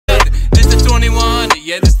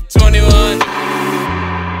Yeah, this is 21.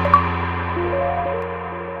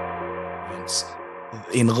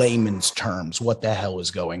 In layman's terms, what the hell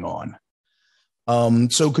is going on?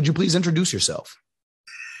 So could you please introduce yourself?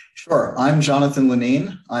 Sure. I'm Jonathan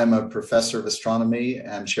Lunine. I'm a professor of astronomy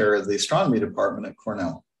and chair of the astronomy department at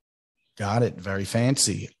Cornell. Got it. Very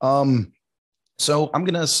fancy. So I'm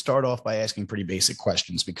going to start off by asking pretty basic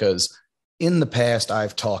questions because in the past,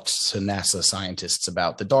 I've talked to NASA scientists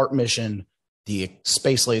about the DART mission, the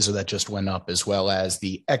space laser that just went up, as well as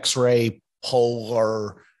the X-ray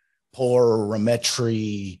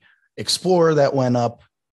polarimetry explorer that went up.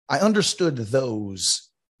 I understood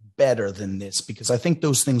those better than this because I think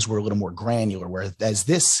those things were a little more granular, whereas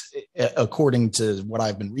this, according to what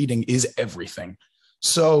I've been reading, is everything.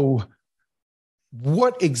 So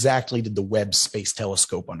what exactly did the Webb Space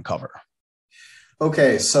Telescope uncover?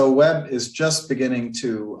 Okay, so Webb is just beginning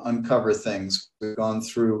to uncover things. We've gone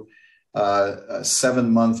through a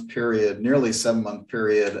 7-month period, nearly 7-month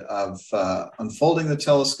period of unfolding the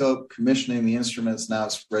telescope, commissioning the instruments. Now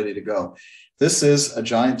it's ready to go. This is a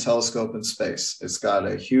giant telescope in space. It's got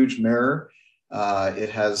a huge mirror. It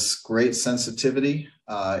has great sensitivity.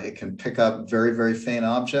 It can pick up very, very faint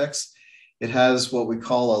objects. It has what we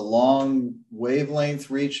call a long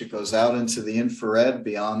wavelength reach. It goes out into the infrared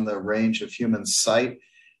beyond the range of human sight.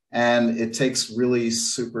 And it takes really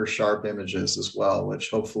super sharp images as well, which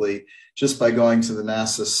hopefully just by going to the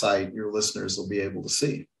NASA site, your listeners will be able to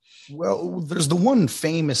see. Well, there's the one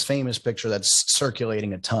famous picture that's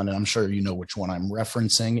circulating a ton, and I'm sure you know which one I'm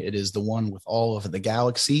referencing. It is the one with all of the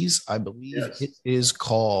galaxies. I believe It is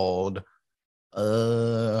called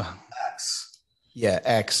X. Yeah,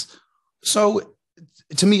 X. So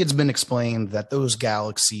to me, it's been explained that those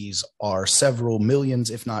galaxies are several millions,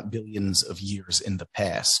 if not billions of years in the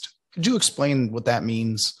past. Could you explain what that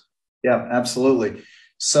means? Yeah, absolutely.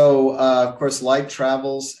 So, of course, light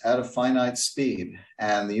travels at a finite speed,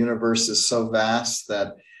 and the universe is so vast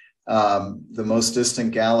that the most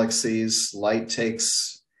distant galaxies, light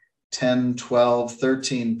takes 10, 12,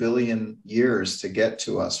 13 billion years to get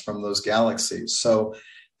to us from those galaxies. So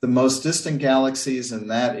the most distant galaxies in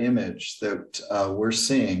that image that we're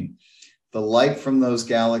seeing, the light from those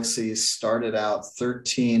galaxies started out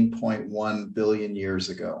 13.1 billion years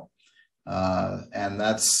ago. And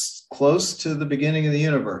that's close to the beginning of the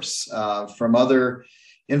universe. From other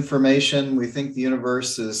information, we think the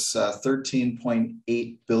universe is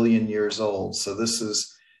 13.8 billion years old. So this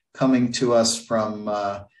is coming to us from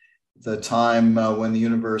the time when the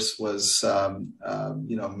universe was,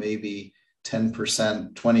 maybe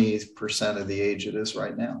 10%, 20% of the age it is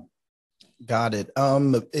right now. Got it.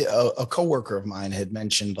 A coworker of mine had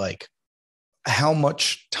mentioned like how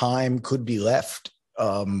much time could be left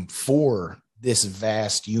for this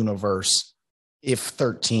vast universe if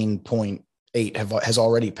 13.8 has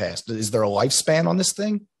already passed. Is there a lifespan on this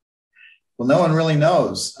thing? Well, no one really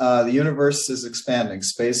knows. The universe is expanding.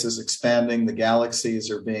 Space is expanding. The galaxies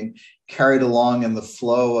are being carried along in the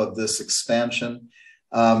flow of this expansion.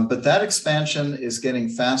 But that expansion is getting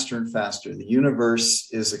faster and faster. The universe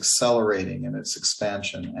is accelerating in its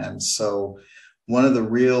expansion. And so one of the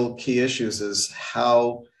real key issues is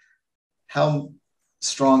how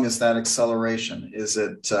strong is that acceleration? Is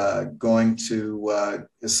it going to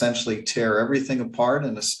essentially tear everything apart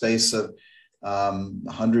in a space of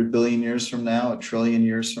 100 billion years from now, a trillion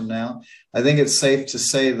years from now? I think it's safe to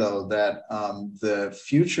say, though, that the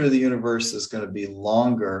future of the universe is going to be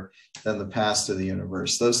longer than the past of the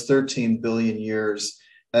universe. Those 13 billion years,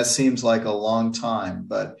 that seems like a long time,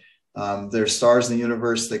 but there are stars in the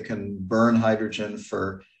universe that can burn hydrogen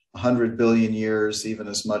for 100 billion years, even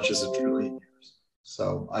as much as a trillion years.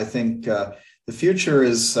 So I think the future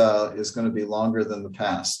is going to be longer than the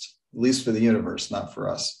past, at least for the universe, not for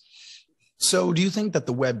us. So do you think that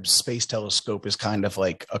the Webb Space Telescope is kind of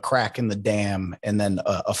like a crack in the dam and then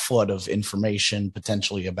a flood of information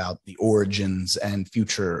potentially about the origins and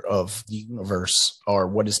future of the universe or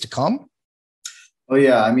what is to come? Oh,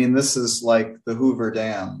 yeah. I mean, this is like the Hoover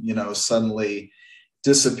Dam, suddenly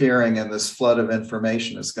disappearing, and this flood of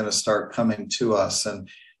information is going to start coming to us. And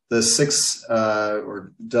the 6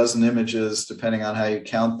 or dozen images, depending on how you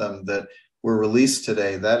count them, that were released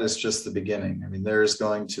today, that is just the beginning. I mean, there's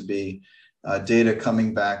going to be data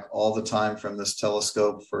coming back all the time from this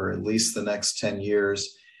telescope for at least the next 10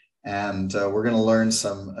 years. And we're going to learn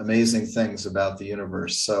some amazing things about the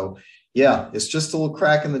universe. So yeah, it's just a little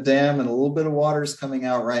crack in the dam and a little bit of water is coming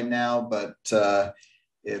out right now, but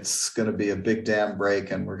it's going to be a big dam break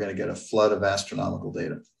and we're going to get a flood of astronomical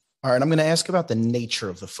data. All right, I'm going to ask about the nature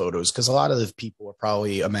of the photos because a lot of the people are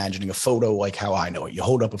probably imagining a photo like how I know it. You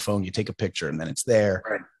hold up a phone, you take a picture, and then it's there.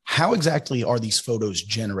 Right. How exactly are these photos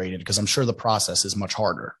generated? Because I'm sure the process is much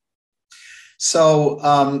harder. So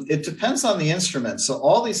it depends on the instrument. So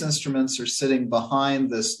all these instruments are sitting behind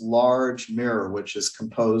this large mirror, which is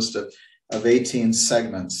composed of 18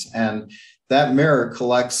 segments. And that mirror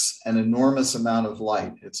collects an enormous amount of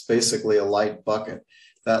light. It's basically a light bucket.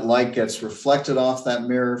 That light gets reflected off that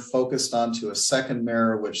mirror, focused onto a second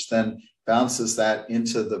mirror, which then bounces that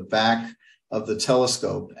into the back of the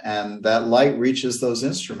telescope. And that light reaches those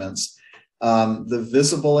instruments. The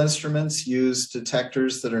visible instruments use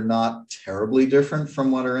detectors that are not terribly different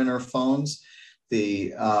from what are in our phones.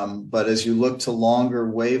 But as you look to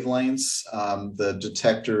longer wavelengths, the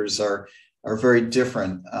detectors are very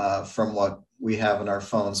different from what we have in our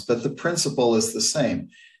phones. But the principle is the same.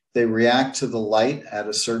 They react to the light at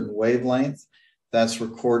a certain wavelength. That's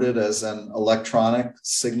recorded as an electronic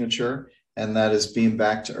signature, and that is beamed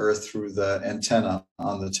back to Earth through the antenna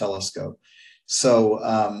on the telescope. So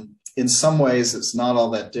in some ways, it's not all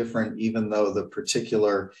that different, even though the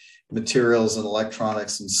particular materials and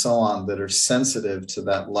electronics and so on that are sensitive to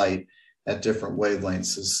that light at different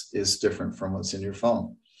wavelengths is different from what's in your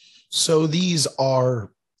phone. So these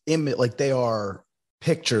are they are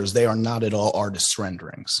pictures. They are not at all artist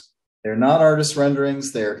renderings. They're not artist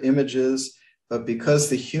renderings. They're images. But because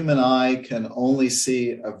the human eye can only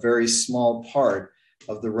see a very small part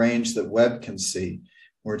of the range that Webb can see,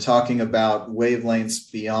 we're talking about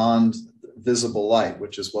wavelengths beyond visible light,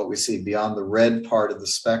 which is what we see beyond the red part of the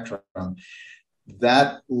spectrum.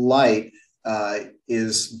 That light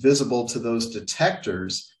is visible to those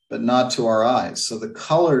detectors, but not to our eyes. So the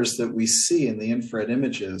colors that we see in the infrared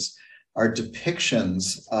images are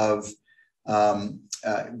depictions of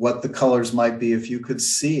what the colors might be if you could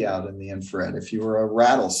see out in the infrared, if you were a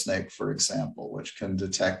rattlesnake, for example, which can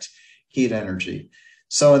detect heat energy.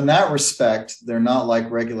 So in that respect, they're not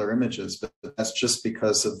like regular images, but that's just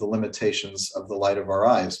because of the limitations of the light of our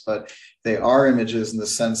eyes. But they are images in the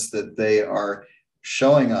sense that they are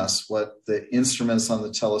showing us what the instruments on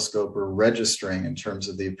the telescope are registering in terms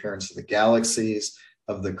of the appearance of the galaxies,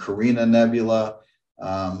 of the Carina Nebula,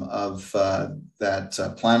 of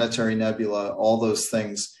that planetary nebula. All those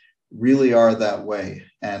things really are that way.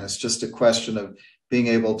 And it's just a question of being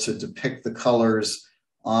able to depict the colors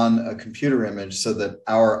on a computer image so that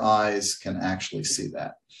our eyes can actually see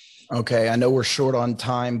that. Okay, I know we're short on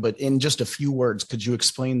time, but in just a few words, could you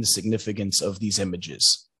explain the significance of these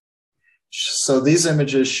images? So these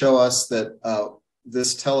images show us that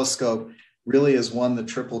this telescope really has won the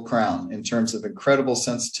Triple Crown in terms of incredible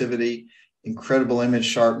sensitivity, incredible image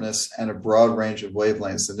sharpness, and a broad range of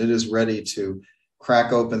wavelengths. And it is ready to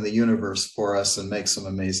crack open the universe for us and make some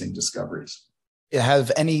amazing discoveries.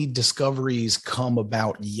 Have any discoveries come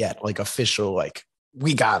about yet, like official, like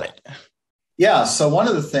we got it? Yeah, so one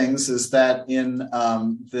of the things is that in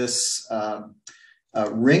this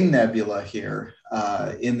ring nebula here,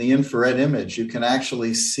 in the infrared image, you can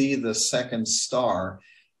actually see the second star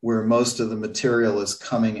where most of the material is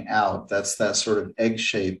coming out. That's that sort of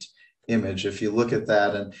egg-shaped image, if you look at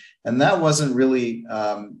that. And that wasn't really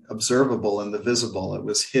observable in the visible. It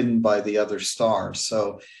was hidden by the other star.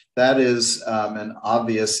 So that is an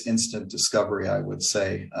obvious instant discovery, I would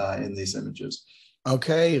say, in these images.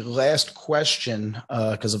 Okay, last question,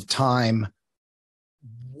 because of time.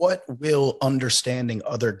 What will understanding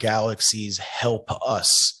other galaxies help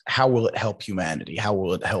us? How will it help humanity? How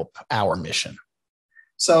will it help our mission?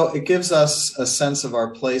 So it gives us a sense of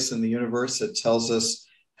our place in the universe. It tells us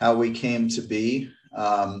how we came to be.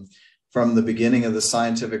 From the beginning of the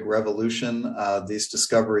scientific revolution, these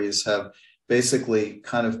discoveries have basically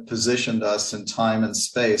kind of positioned us in time and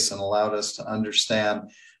space and allowed us to understand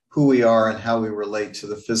who we are and how we relate to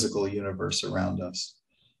the physical universe around us.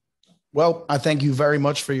 Well, I thank you very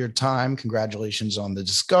much for your time. Congratulations on the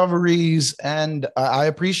discoveries, and I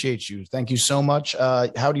appreciate you. Thank you so much.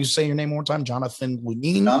 How do you say your name one more time? Jonathan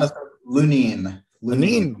Lunine? Jonathan Lunine.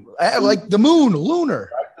 Lunine. Like the moon,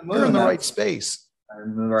 lunar. Like the moon. You're in the right space.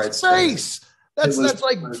 In the right space. That's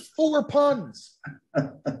like 4 puns.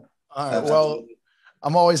 All right. Well,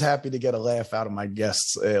 I'm always happy to get a laugh out of my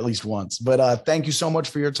guests at least once. But thank you so much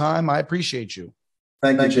for your time. I appreciate you.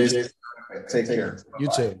 Thank you, Jason. Take care. You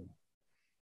too.